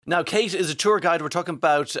Now, Kate is a tour guide. We're talking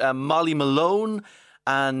about Molly Malone.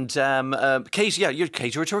 And Kate, you're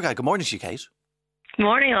a tour guide. Good morning to you, Kate.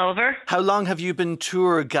 Morning, Oliver. How long have you been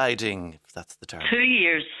tour guiding, if that's the term? 2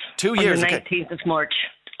 years. 2 years, On the 19th of March.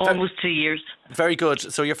 Almost 2 years. Very good.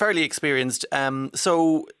 So you're fairly experienced.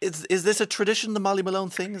 So is this a tradition, the Molly Malone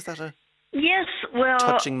thing? Is that a... Yes, well...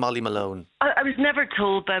 Touching Molly Malone. I was never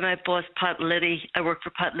told by my boss, Pat Liddy. I worked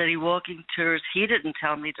for Pat Liddy Walking Tours. He didn't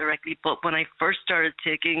tell me directly, but when I first started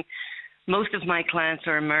taking... Most of my clients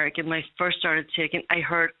are American. When I first started taking, I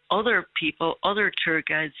heard other people, other tour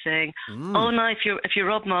guides saying, "Oh no, if you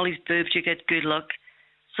rub Molly's boobs, you get good luck."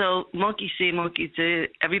 So monkey see, monkey do.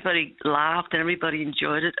 Everybody laughed and everybody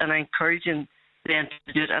enjoyed it, and I encourage them to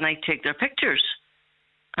do it. And I take their pictures,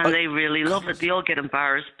 and they really love it. They all get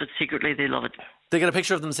embarrassed, but secretly they love it. They get a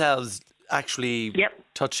picture of themselves actually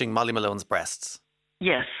touching Molly Malone's breasts.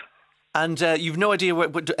 Yes. And you've no idea,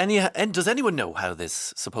 does anyone know how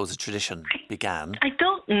this supposed tradition began? I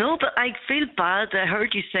don't know, but I feel bad. I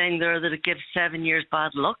heard you saying there that it gives 7 years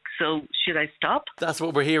bad luck, so should I stop? That's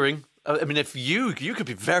what we're hearing. I mean, if you could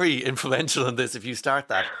be very influential in this if you start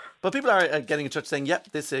that. But people are getting in touch saying,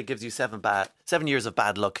 this gives you 7 years of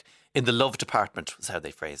bad luck in the love department, was how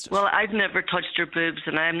they phrased it. Well, I've never touched her boobs,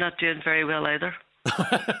 and I'm not doing very well either.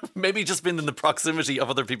 Maybe just been in the proximity of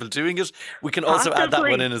other people doing it. We can also add that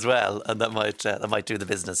one in as well, and that might do the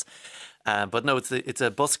business. But no, it's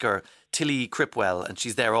a busker, Tilly Cripwell, and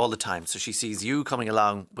she's there all the time. So she sees you coming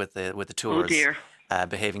along with the tours, oh dear.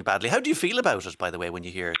 Behaving badly. How do you feel about it, by the way, when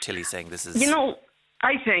you hear Tilly saying this is?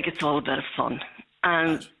 I think it's all a bit of fun.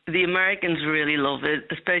 And the Americans really love it,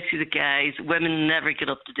 especially the guys. Women never get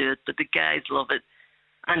up to do it, but the guys love it.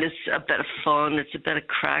 And it's a bit of fun. It's a bit of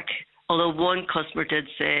crack. Although one customer did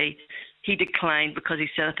say he declined because he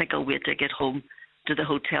said, "I think I'll wait till I get home to the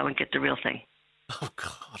hotel and get the real thing." Oh,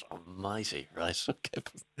 God almighty. Right. Okay.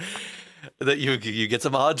 That you get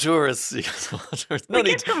some odd tourists. You get some odd tourists. No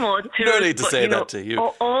need to say that to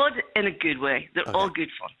you. Odd in a good way. They're all good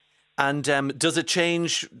fun. And does it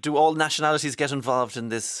change? Do all nationalities get involved in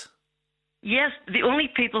this? Yes. The only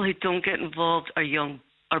people who don't get involved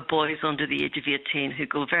are boys under the age of 18 who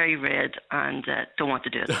go very red and don't want to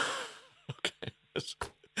do it. Okay.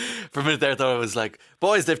 For a minute there, I thought it was like,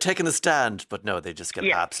 boys, they've taken a stand. But no, they just get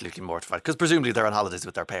absolutely mortified. Because presumably they're on holidays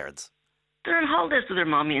with their parents. They're on holidays with their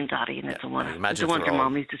mommy and daddy, and they don't want their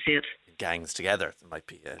mommies to see it. Gangs together, it might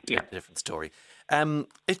be a different story.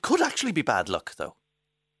 It could actually be bad luck, though.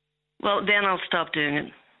 Well, then I'll stop doing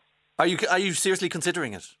it. Are you seriously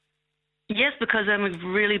considering it? Yes, because I'm a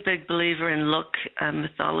really big believer in luck,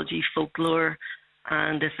 mythology, folklore,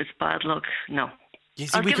 and if it's bad luck, no.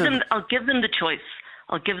 I'll give them the choice.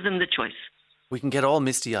 I'll give them the choice. We can get all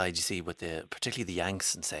misty-eyed, you see, with particularly the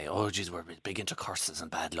Yanks, and say, "Oh, geez, we're big into curses and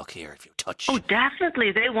bad luck here if you touch." Oh,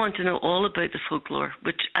 definitely. They want to know all about the folklore,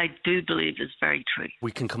 which I do believe is very true.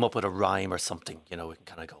 We can come up with a rhyme or something. We can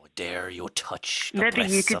kind of go, "Dare you touch the Maybe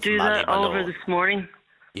you could do that, Oliver, this morning.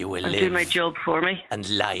 You will and live do my job for me. And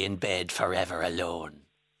lie in bed forever alone."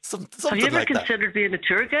 Something Have you ever like considered being a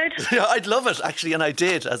tour guide? Yeah, I'd love it, actually, and I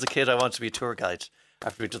did. As a kid, I wanted to be a tour guide.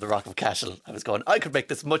 After we went to the Rock of Cashel, I was going, I could make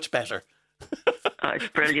this much better. Oh, it's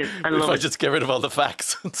brilliant. I love it. If I just get rid of all the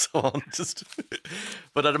facts and so on.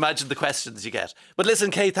 But I'd imagine the questions you get. But listen,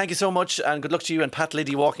 Kate, thank you so much, and good luck to you and Pat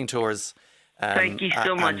Liddy Walking Tours. Thank you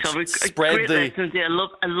so much. Spread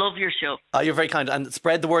I love your show. You're very kind. And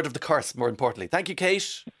spread the word of the curse, more importantly. Thank you,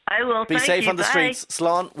 Kate. I will. Be safe on the streets.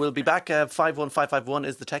 Slán, we'll be back. 51551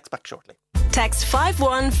 is the text, back shortly. Text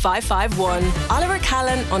 51551. Oliver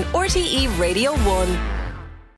Callan on RTE Radio 1.